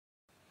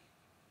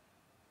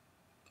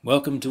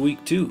Welcome to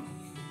week 2.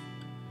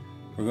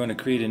 We're going to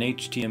create an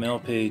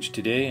HTML page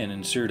today and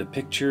insert a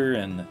picture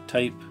and the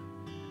type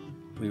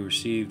we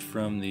received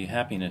from the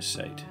happiness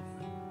site.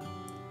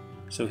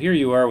 So here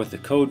you are with the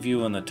code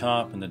view on the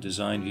top and the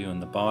design view on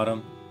the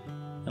bottom.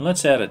 And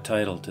let's add a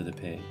title to the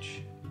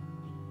page.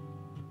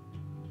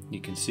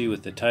 You can see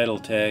with the title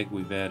tag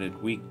we've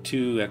added week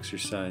 2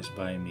 exercise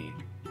by me.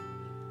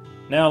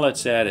 Now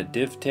let's add a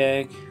div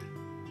tag,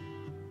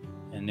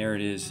 and there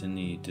it is in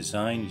the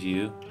design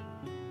view.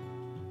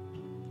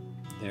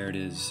 There it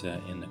is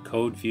in the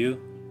code view.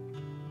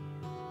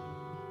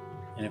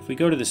 And if we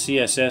go to the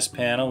CSS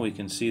panel, we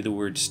can see the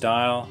word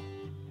style.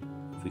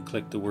 If we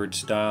click the word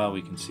style,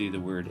 we can see the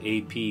word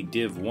AP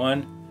div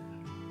 1.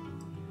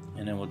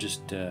 And then we'll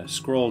just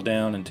scroll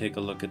down and take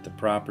a look at the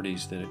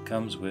properties that it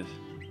comes with.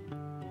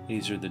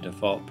 These are the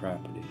default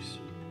properties.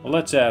 Well,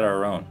 let's add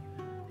our own.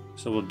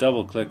 So we'll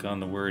double click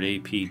on the word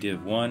AP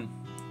div 1,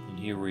 and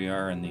here we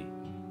are in the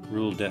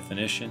rule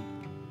definition.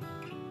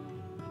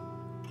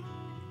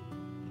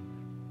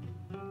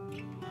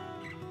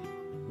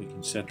 We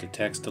can set the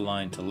text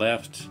align to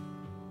left.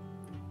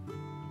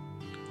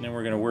 And then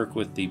we're going to work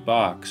with the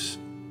box.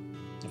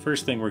 The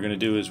first thing we're going to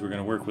do is we're going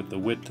to work with the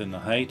width and the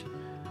height.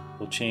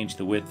 We'll change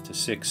the width to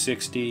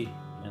 660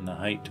 and the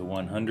height to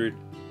 100.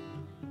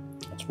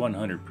 That's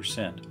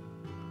 100%.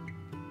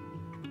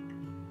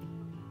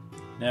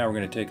 Now we're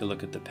going to take a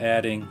look at the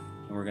padding,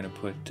 and we're going to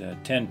put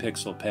 10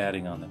 pixel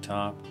padding on the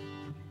top.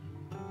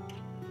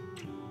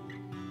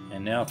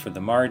 And now for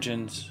the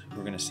margins,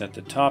 we're going to set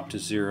the top to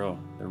 0,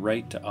 the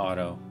right to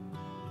auto,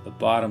 the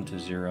bottom to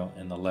 0,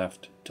 and the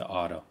left to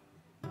auto.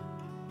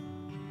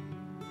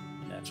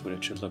 And that's what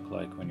it should look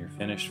like when you're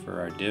finished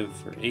for our div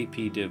for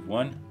AP div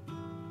 1.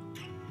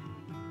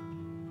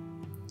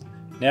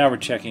 Now we're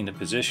checking the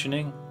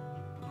positioning,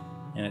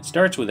 and it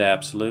starts with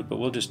absolute, but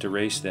we'll just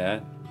erase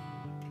that.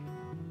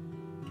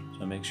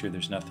 So make sure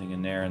there's nothing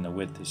in there, and the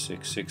width is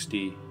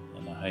 660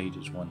 and the height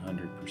is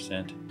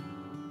 100%.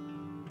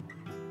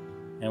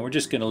 And we're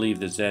just going to leave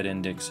the Z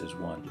index as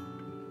 1.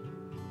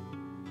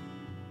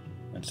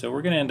 And so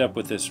we're going to end up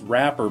with this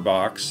wrapper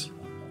box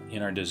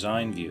in our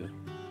design view.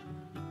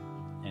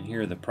 And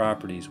here are the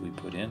properties we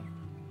put in.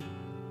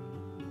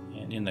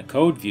 And in the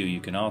code view you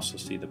can also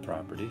see the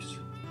properties.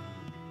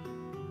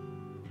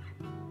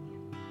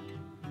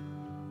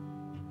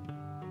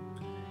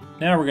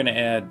 Now we're going to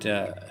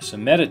add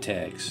some meta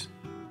tags.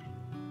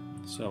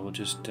 So we'll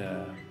just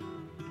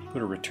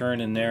put a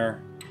return in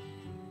there,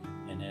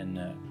 and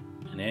then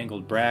an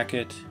angled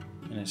bracket,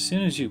 and as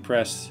soon as you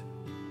press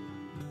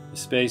the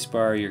space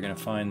bar, you're going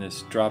to find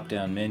this drop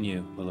down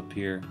menu will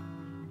appear,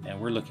 and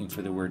we're looking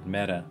for the word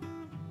meta.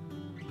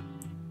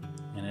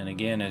 And then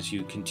again, as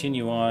you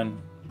continue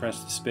on,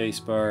 press the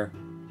space bar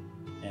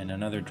and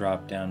another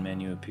drop down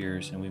menu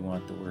appears, and we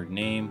want the word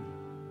name,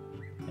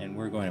 and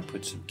we're going to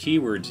put some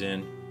keywords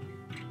in,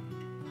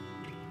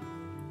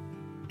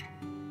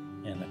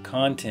 and the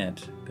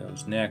content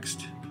goes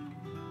next.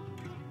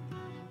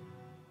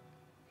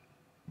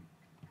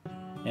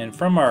 And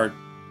from our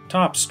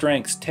top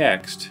strengths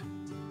text,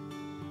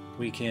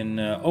 we can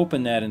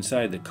open that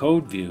inside the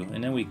code view,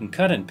 and then we can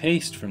cut and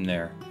paste from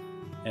there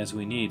as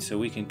we need. So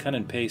we can cut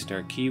and paste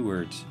our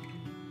keywords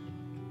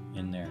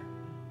in there.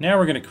 Now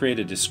we're going to create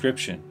a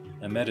description,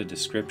 a meta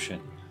description.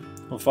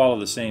 We'll follow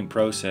the same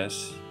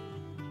process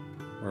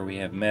where we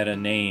have meta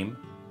name.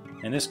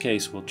 In this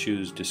case we'll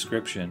choose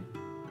description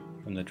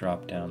from the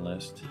drop down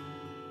list,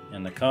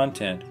 and the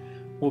content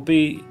will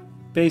be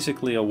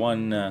basically a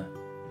one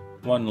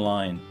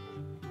line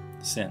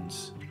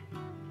sentence.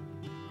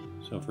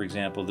 So for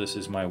example, this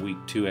is my week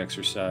 2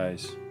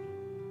 exercise,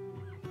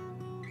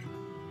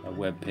 a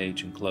web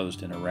page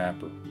enclosed in a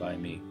wrapper by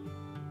me.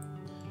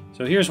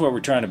 So here's what we're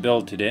trying to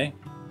build today.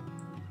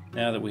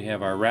 Now that we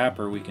have our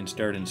wrapper, we can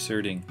start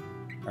inserting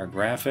our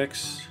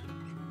graphics,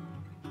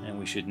 and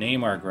we should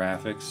name our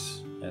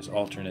graphics as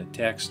alternate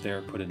text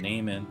there, put a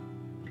name in,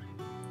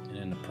 and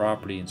in the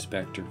property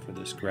inspector for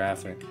this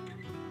graphic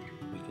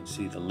we can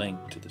see the link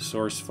to the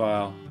source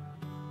file,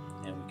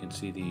 and we can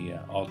see the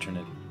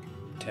alternate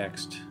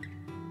text.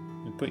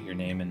 You put your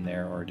name in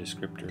there or a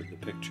descriptor of the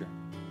picture.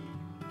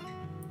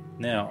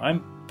 Now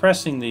I'm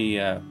pressing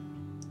the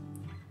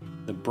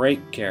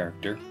break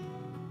character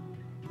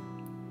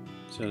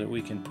so that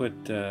we can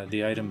put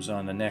the items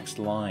on the next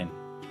line.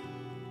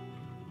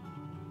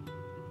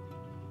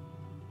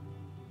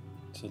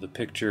 So the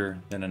picture,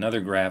 then another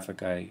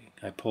graphic I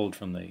pulled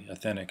from the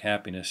Authentic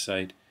Happiness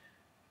site,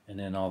 and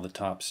then all the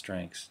top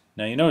strengths.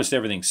 Now you notice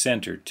everything's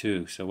centered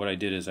too, so what I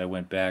did is I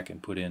went back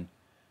and put in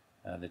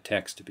the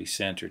text to be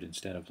centered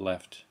instead of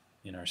left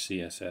in our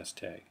CSS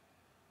tag.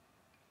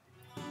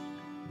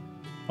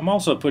 I'm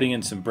also putting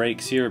in some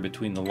breaks here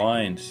between the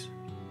lines,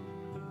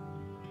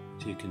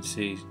 as you can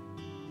see,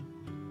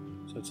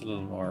 so it's a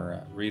little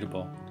more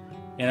readable.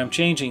 And I'm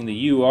changing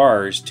the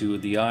URs to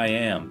the I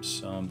ams.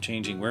 So I'm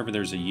changing wherever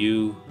there's a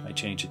U, I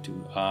change it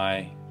to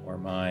I or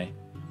my.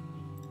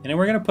 And then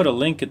we're going to put a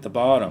link at the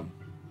bottom.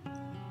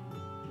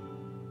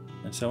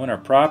 And so in our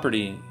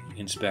property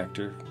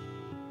inspector,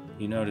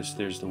 you notice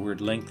there's the word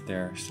link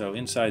there. So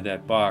inside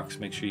that box,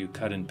 make sure you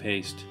cut and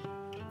paste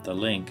the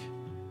link.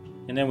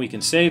 And then we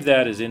can save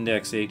that as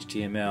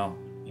index.html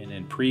and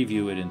then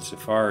preview it in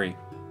Safari.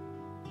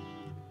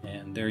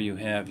 And there you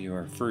have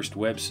your first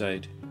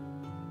website.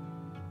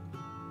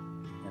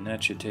 And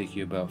that should take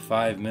you about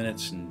 5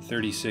 minutes and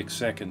 36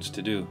 seconds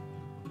to do.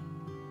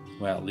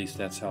 Well, at least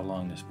that's how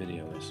long this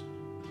video is.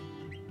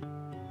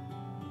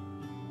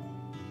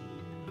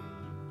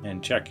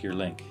 And check your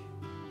link.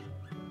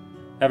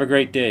 Have a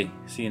great day.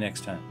 See you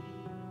next time.